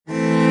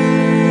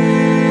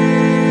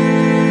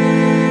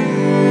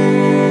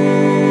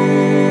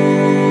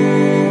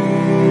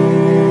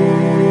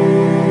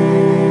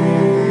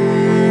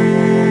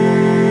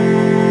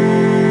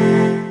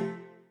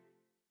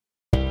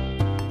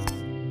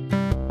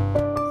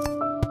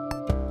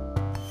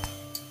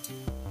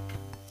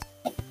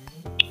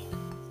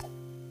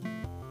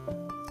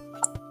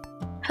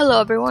Hello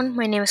everyone,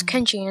 my name is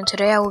Kenji and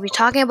today I will be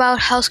talking about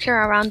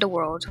healthcare around the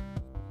world.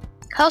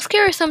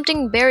 Healthcare is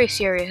something very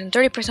serious and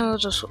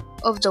 30%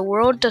 of the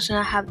world does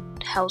not have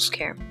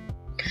healthcare.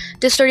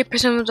 This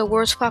 30% of the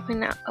world's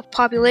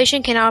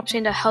population cannot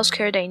obtain the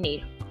healthcare they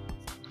need.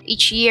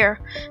 Each year,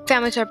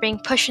 families are being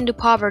pushed into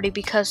poverty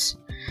because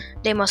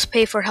they must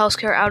pay for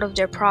healthcare out of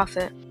their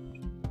profit.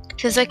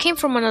 Since I came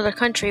from another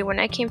country, when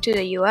I came to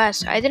the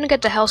US, I didn't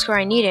get the healthcare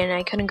I needed and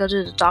I couldn't go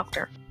to the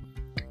doctor.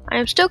 I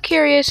am still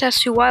curious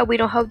as to why we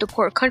don't help the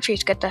poor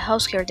countries get the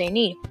healthcare they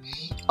need.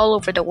 All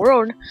over the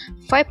world,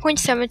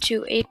 5.7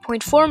 to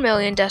 8.4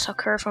 million deaths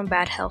occur from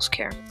bad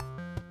healthcare.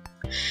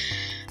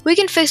 We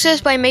can fix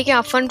this by making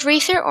a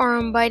fundraiser or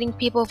inviting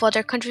people of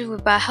other countries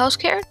with bad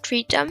healthcare,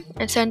 treat them,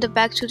 and send them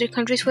back to their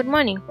countries with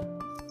money.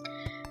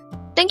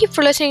 Thank you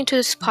for listening to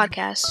this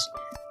podcast.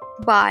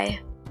 Bye.